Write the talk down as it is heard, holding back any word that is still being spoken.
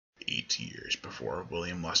8 years before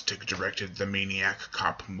William Lustig directed the Maniac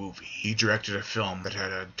cop movie. He directed a film that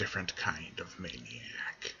had a different kind of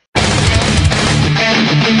maniac.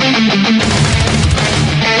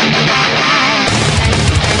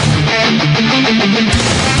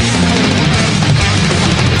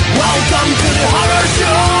 Welcome to the horror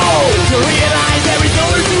show. To realize there is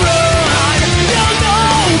nowhere to run. No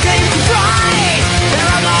game to try.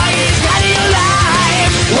 Paranoia is running your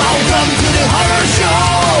life. Welcome to the horror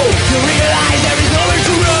show. To realize there is nowhere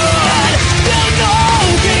to run. No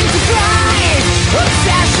game to try.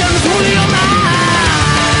 Obsessions rule your mind.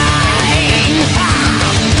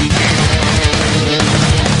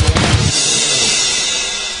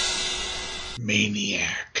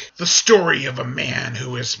 Maniac. The story of a man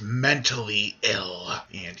who is mentally ill,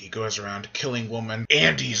 and he goes around killing women,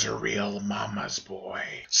 and he's a real mama's boy.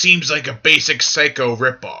 Seems like a basic Psycho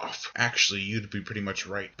ripoff. Actually, you'd be pretty much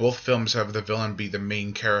right. Both films have the villain be the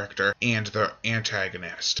main character and the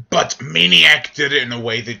antagonist. But Maniac did it in a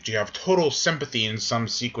way that you have total sympathy in some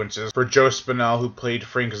sequences for Joe Spinell, who played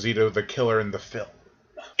Frank Zito, the killer in the film.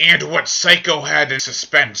 And what Psycho had in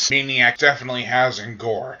suspense, Maniac definitely has in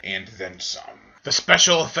gore, and then some. The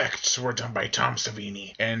special effects were done by Tom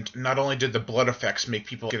Savini, and not only did the blood effects make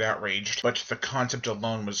people get outraged, but the concept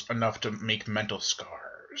alone was enough to make mental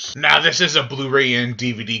scars. Now, this is a Blu-ray and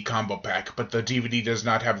DVD combo pack, but the DVD does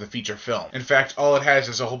not have the feature film. In fact, all it has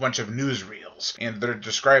is a whole bunch of newsreels, and they're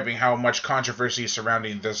describing how much controversy is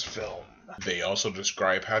surrounding this film. They also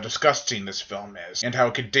describe how disgusting this film is, and how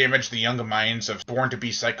it could damage the young minds of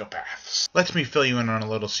born-to-be psychopaths. Let me fill you in on a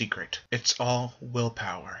little secret. It's all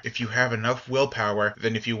willpower. If you have enough willpower,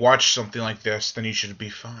 then if you watch something like this, then you should be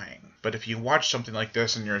fine. But if you watch something like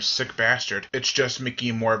this and you're a sick bastard, it's just making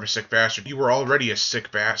you more of a sick bastard. You were already a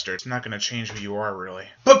sick bastard. It's not going to change who you are, really.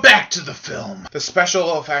 But back to the film. The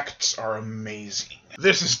special effects are amazing.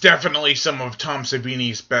 This is definitely some of Tom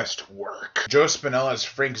Savini's best work. Joe Spinell as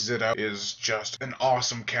Frank Zito is just an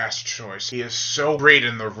awesome cast choice. He is so great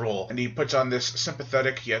in the role, and he puts on this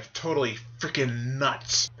sympathetic yet totally freaking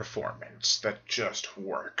nuts performance that just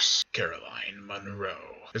works. Caroline Munro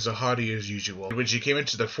is a hottie as usual. When she came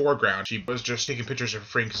into the foreground, she was just taking pictures of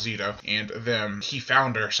Frank Zito, and then he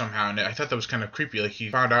found her somehow, and I thought that was kind of creepy. Like, he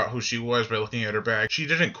found out who she was by looking at her bag. She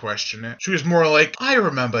didn't question it. She was more like, I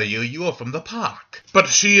remember you. You were from the park. But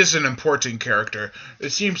she is an important character.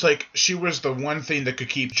 It seems like she was the one thing that could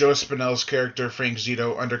keep Joe Spinell's character, Frank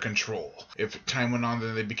Zito, under control. If time went on,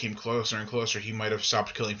 then they became closer and closer, he might have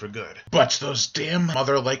stopped killing for good. But those damn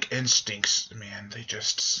mother-like instincts, man, they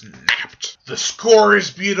just snapped. The score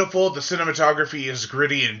is beautiful, the cinematography is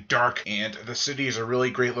gritty and dark, and the city is a really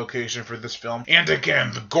great location for this film. And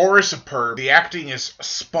again, the gore is superb, the acting is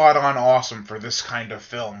spot-on awesome for this kind of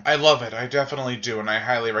film. I love it, I definitely do, and I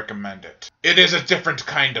highly recommend it. It is a different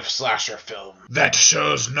kind of slasher film that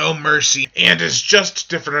shows no mercy, and is just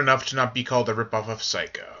different enough to not be called a ripoff of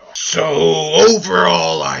Psycho. So,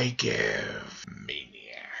 overall, I give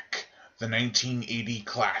Maniac, the 1980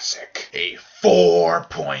 classic, a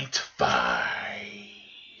 4.5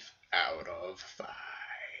 out of 5.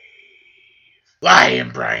 I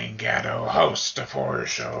am Brian Gatto, host of Horror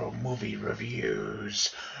Show Movie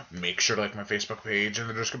Reviews. Make sure to like my Facebook page in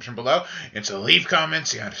the description below, and to leave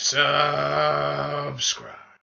comments and subscribe.